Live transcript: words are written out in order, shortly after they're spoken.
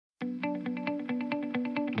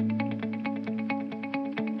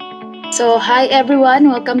Hi everyone,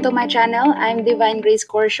 welcome to my channel. I'm Divine Grace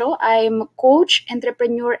Corsho. I'm coach,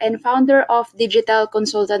 entrepreneur, and founder of Digital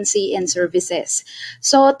Consultancy and Services.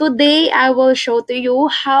 So, today I will show to you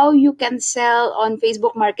how you can sell on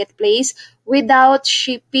Facebook Marketplace without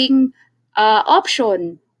shipping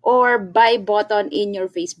option or buy button in your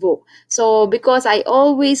Facebook. So, because I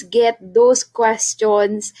always get those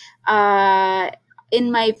questions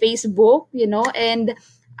in my Facebook, and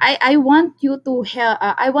I want you to help.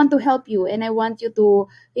 I want to help you, and I want you to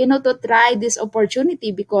to try this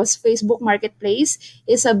opportunity because Facebook Marketplace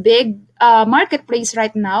is a big marketplace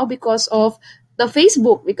right now because of the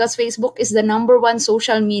Facebook, because Facebook is the number one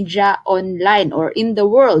social media online or in the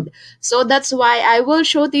world. So that's why I will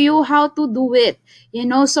show to you how to do it.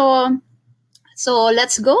 So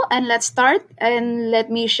let's go and let's start and let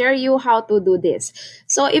me share you how to do this.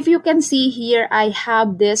 So if you can see here, I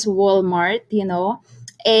have this Walmart,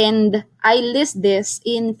 and I list this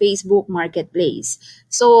in Facebook Marketplace.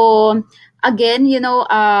 So again,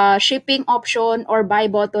 shipping option or buy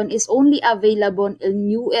button is only available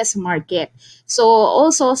in US market. So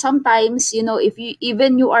also sometimes, if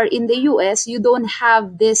you are in the US, you don't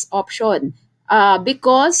have this option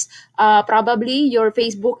because probably your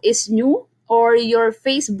Facebook is new or your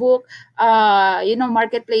Facebook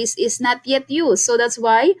marketplace is not yet used. So that's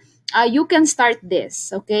why you can start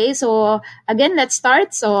this. Okay, so again, let's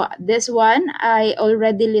start. So this one, I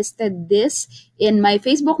already listed this in my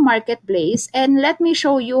Facebook marketplace, and let me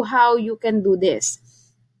show you how you can do this.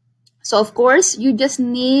 So of course, you just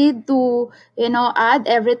need to, add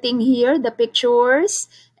everything here, the pictures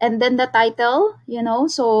and then the title,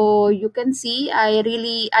 so you can see I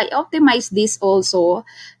optimize this also,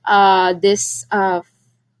 this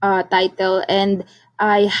title, and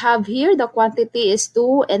I have here the quantity is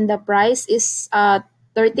 2 and the price is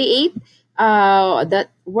 38, that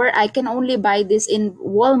where I can only buy this in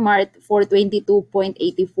Walmart for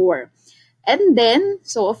 22.84. And then,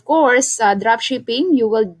 so of course, drop shipping, you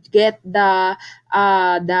will get the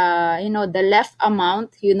left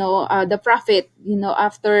amount, the profit,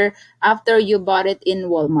 after you bought it in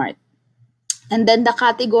Walmart. And then the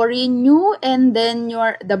category new, and then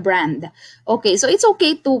the brand. Okay, so it's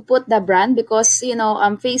okay to put the brand because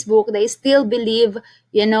Facebook, they still believe,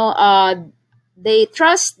 they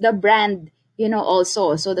trust the brand,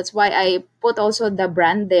 also. So that's why I put also the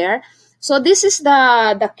brand there. So this is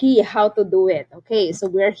the key how to do it. Okay, so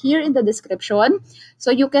we're here in the description.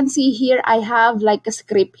 So you can see here I have like a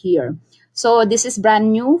script here. So this is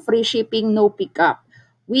brand new, free shipping, no pickup.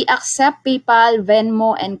 We accept PayPal,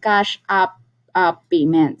 Venmo, and Cash App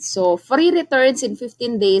payment. So free returns in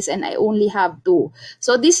 15 days, and I only have two.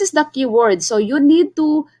 So this is the keyword. So you need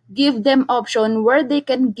to give them option where they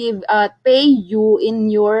can pay you in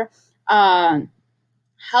your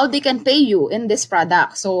how they can pay you in this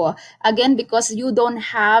product. So again, because you don't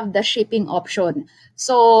have the shipping option.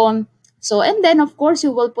 So and then of course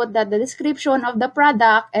you will put that the description of the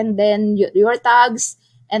product, and then your tags,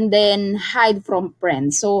 and then hide from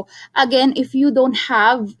friends. So again, if you don't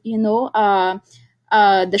have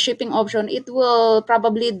the shipping option, it will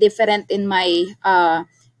probably different in my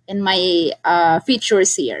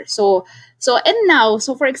features here. So and now,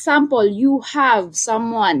 so for example, you have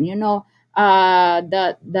someone,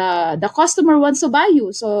 the customer wants to buy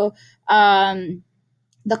you. So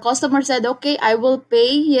the customer said, okay, I will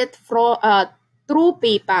pay it through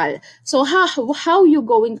PayPal. So how you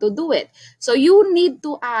going to do it? So you need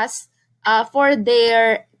to ask for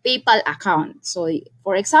their PayPal account. So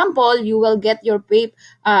for example, you will get your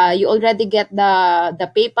you already get the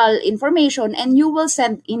PayPal information, and you will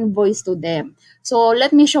send invoice to them. So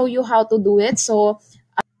let me show you how to do it. So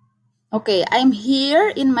okay, I'm here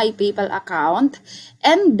in my PayPal account,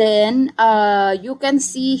 and then you can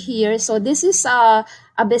see here. So this is a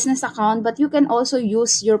business account, but you can also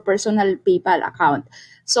use your personal PayPal account.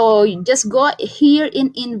 So you just go here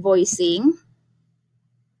in invoicing,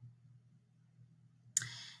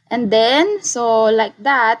 and then so like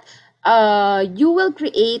that, you will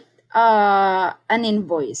create an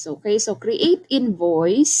invoice. Okay, so create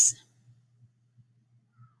invoice.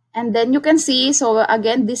 And then you can see, so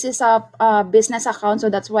again, this is a business account. So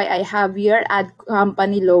that's why I have here add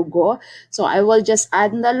company logo. So I will just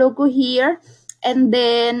add the logo here. And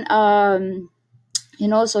then,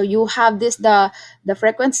 so you have the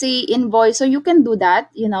frequency invoice. So you can do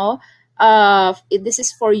that, this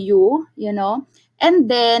is for you, and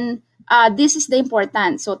then this is the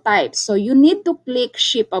important. So type. So you need to click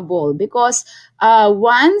shippable because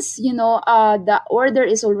once the order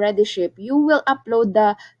is already shipped, you will upload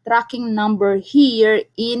the tracking number here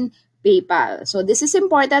in PayPal. So this is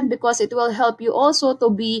important because it will help you also to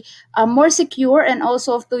be more secure, and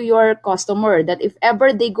also to your customer, that if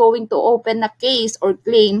ever they going to open a case or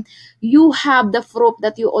claim, you have the proof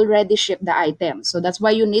that you already shipped the item. So that's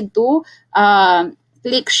why you need to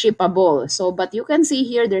click shippable. So but you can see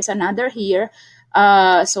here there's another here.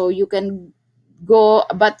 So you can go,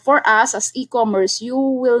 but for us as e-commerce, you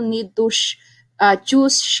will need to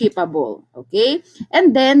choose shippable. Okay,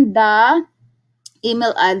 and then the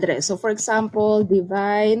email address. So for example,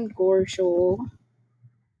 Divine Corshow,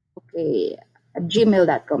 okay, at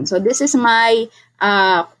gmail.com. So this is my,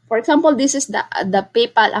 for example, this is the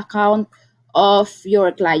PayPal account of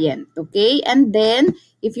your client. Okay, and then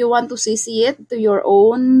if you want to CC it to your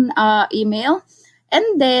own email,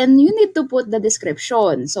 and then you need to put the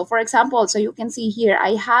description. So for example, so you can see here,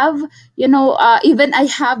 I have, even I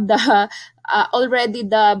have the already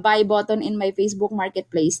the buy button in my Facebook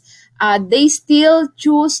Marketplace. They still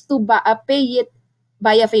choose to pay it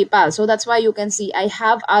via PayPal. So that's why you can see I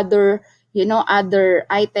have other, other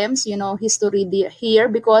items, history here,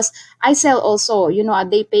 because I sell also,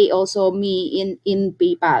 they pay also me in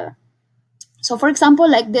PayPal. So for example,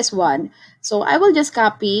 like this one, so I will just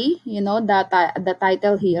copy, the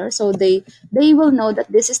title here, so they will know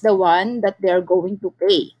that this is the one that they're going to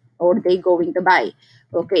pay or they going to buy.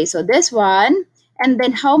 Okay, so this one, and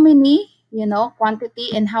then how many, quantity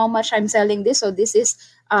and how much I'm selling this. So this is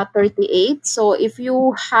 38. So if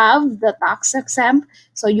you have the tax exempt,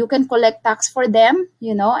 so you can collect tax for them,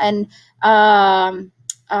 and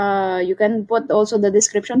you can put also the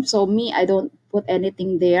description. So me, I don't put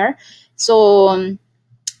anything there. So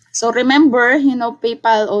so remember,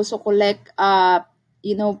 PayPal also collect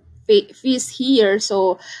fees here.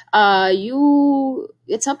 So you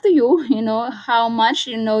it's up to you, how much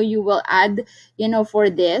you will add, for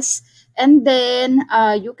this. And then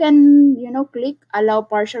you can, click allow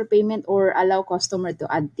partial payment or allow customer to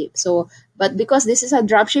add tip. So but because this is a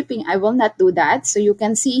drop shipping, I will not do that. So you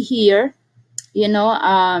can see here,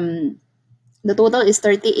 the total is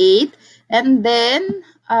 38. And then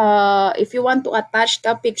if you want to attach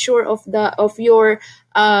the picture of your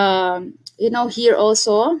here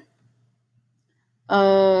also,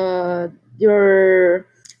 uh, your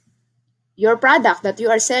your product that you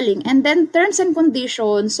are selling, and then terms and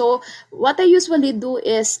conditions. So what I usually do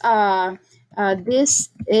is this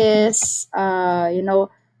is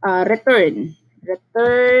return.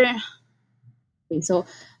 Okay, so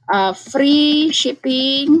free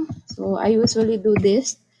shipping. So I usually do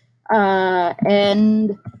this,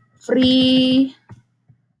 and free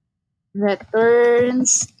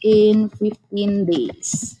returns in 15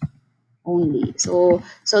 days only. So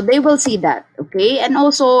they will see that. Okay, and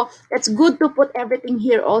also it's good to put everything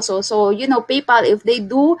here also. So PayPal, if they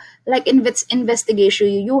do like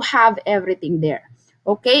investigation, you have everything there.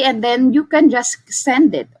 Okay, and then you can just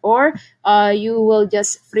send it, or you will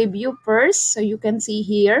just preview first. So you can see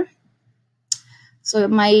here, so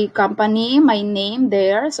my company, my name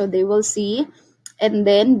there, so they will see, and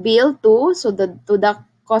then bill to, so to the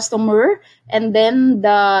customer, and then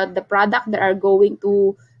the product they are going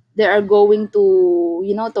to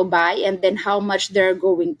to buy, and then how much they're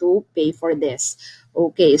going to pay for this.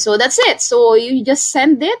 Okay, so that's it. So you just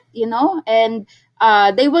send it, and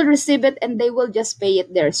they will receive it, and they will just pay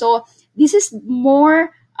it there. So this is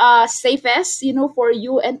more safest, for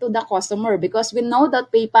you and to the customer, because we know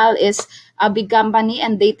that PayPal is a big company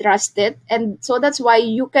and they trust it, and so that's why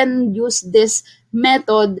you can use this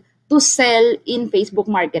method to sell in Facebook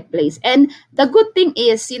Marketplace. And the good thing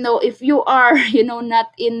is, if you are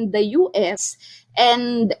not in the US,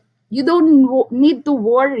 and you don't need to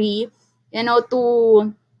worry,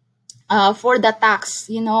 to for the tax,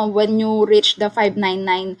 when you reach the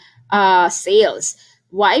 599 sales.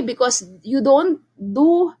 Why? Because you don't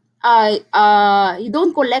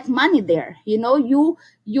collect money there.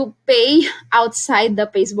 You pay outside the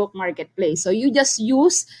Facebook Marketplace. So you just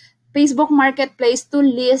use Facebook Marketplace to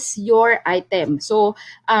list your item. So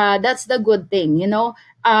that's the good thing,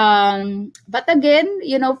 but again,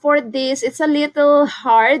 for this, it's a little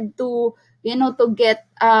hard to, to get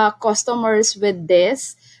customers with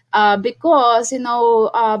this, because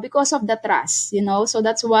of the trust, so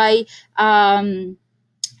that's why,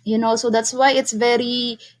 it's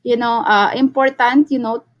very, important,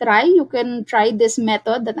 you can try this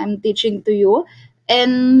method that I'm teaching to you,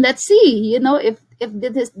 and let's see, if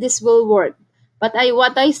this will work. But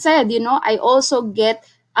what I said, I also get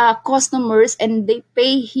customers, and they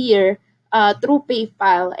pay here through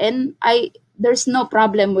PayPal, and I there's no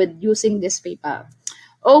problem with using this PayPal.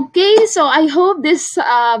 Okay, so I hope this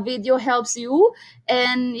video helps you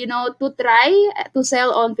and to try to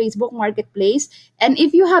sell on Facebook Marketplace. And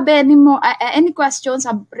if you have any more any questions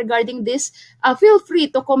regarding this, feel free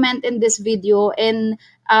to comment in this video, and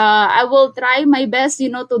I will try my best,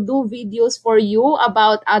 to do videos for you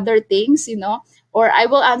about other things, or I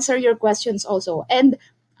will answer your questions also. And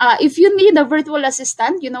if you need a virtual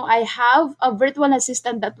assistant, I have a virtual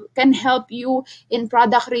assistant that can help you in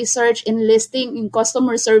product research, in listing, in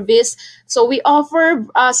customer service. So we offer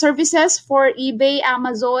services for eBay,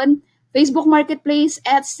 Amazon, Facebook Marketplace,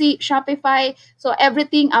 Etsy, Shopify. So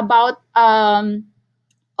everything about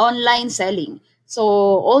online selling. So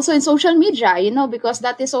also in social media, because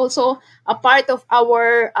that is also a part of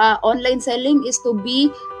our online selling, is to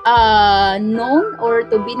be known or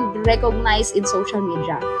to be recognized in social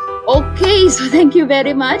media. Okay, so thank you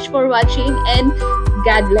very much for watching, and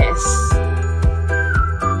God bless.